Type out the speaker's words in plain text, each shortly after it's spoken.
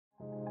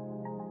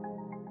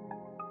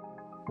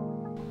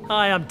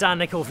Hi, I'm Dan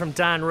Nicol from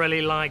Dan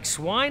Really Likes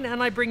Wine,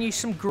 and I bring you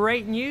some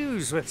great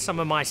news with some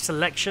of my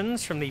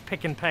selections from the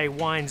Pick and Pay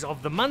Wines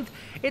of the Month.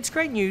 It's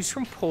great news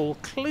from Paul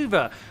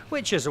Cluver,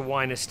 which is a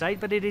wine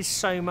estate, but it is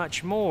so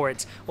much more.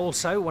 It's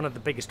also one of the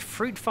biggest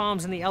fruit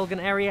farms in the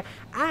Elgin area,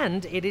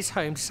 and it is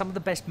home to some of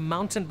the best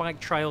mountain bike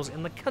trails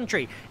in the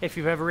country. If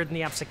you've ever ridden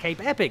the Apsa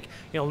Cape Epic,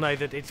 you'll know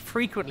that it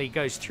frequently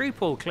goes through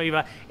Paul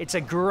Cluver. It's a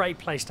great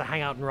place to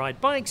hang out and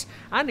ride bikes,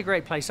 and a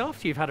great place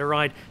after you've had a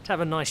ride to have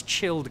a nice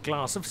chilled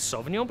glass of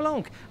Sauvignon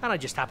Blanc, and I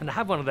just happen to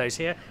have one of those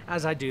here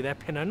as I do their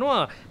Pinot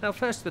Noir. Now,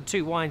 first, the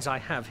two wines I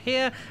have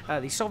here,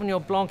 the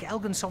Sauvignon Blanc.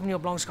 Elgin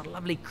Sauvignon Blanc's got a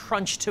lovely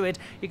crunch to it.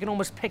 You can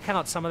almost pick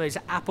out some of those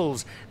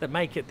apples that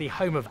make it the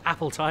home of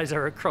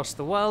appetizer across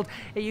the world.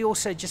 You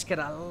also just get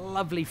a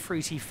lovely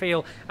fruity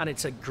feel, and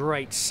it's a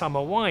great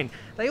summer wine.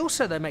 They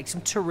also, though, make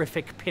some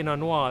terrific Pinot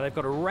Noir. They've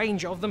got a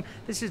range of them.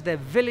 This is their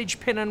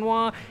Village Pinot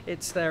Noir.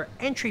 It's their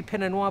entry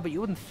Pinot Noir, but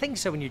you wouldn't think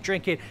so when you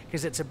drink it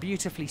because it's a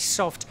beautifully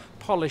soft,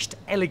 polished,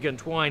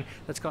 elegant wine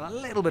that's got a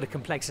little bit of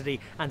complexity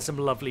and some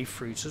lovely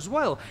fruit as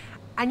well.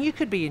 And you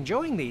could be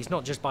enjoying these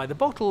not just by the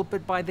bottle,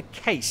 but by the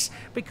case,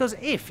 because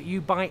if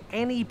you buy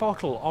any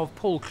bottle of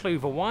Paul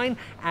Cluver wine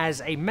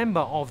as a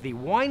member of the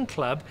wine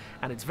club,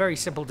 and it's very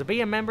simple to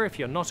be a member if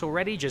you're not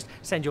already, just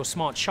send your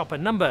smart shopper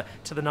number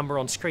to the number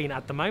on screen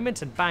at the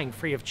moment, and bang,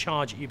 free of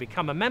charge, you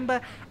become a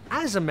member.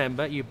 As a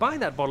member, you buy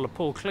that bottle of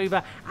Paul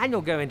Cluver and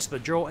you'll go into the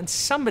draw, and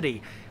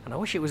somebody, and I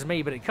wish it was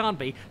me, but it can't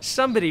be,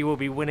 somebody will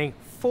be winning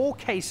 4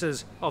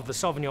 cases of the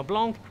Sauvignon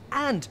Blanc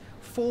and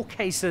 4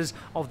 cases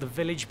of the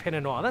Village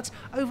Pinot Noir. That's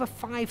over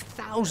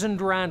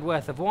 5,000 Rand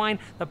worth of wine,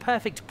 the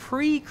perfect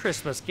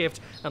pre-Christmas gift,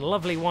 and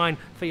lovely wine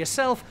for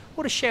yourself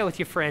or to share with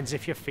your friends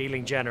if you're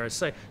feeling generous.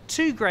 So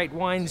 2 great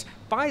wines,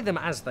 buy them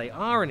as they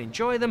are and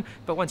enjoy them,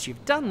 but once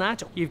you've done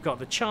that, you've got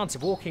the chance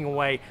of walking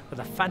away with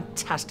a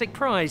fantastic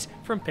prize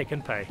from Pick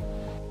and Pay.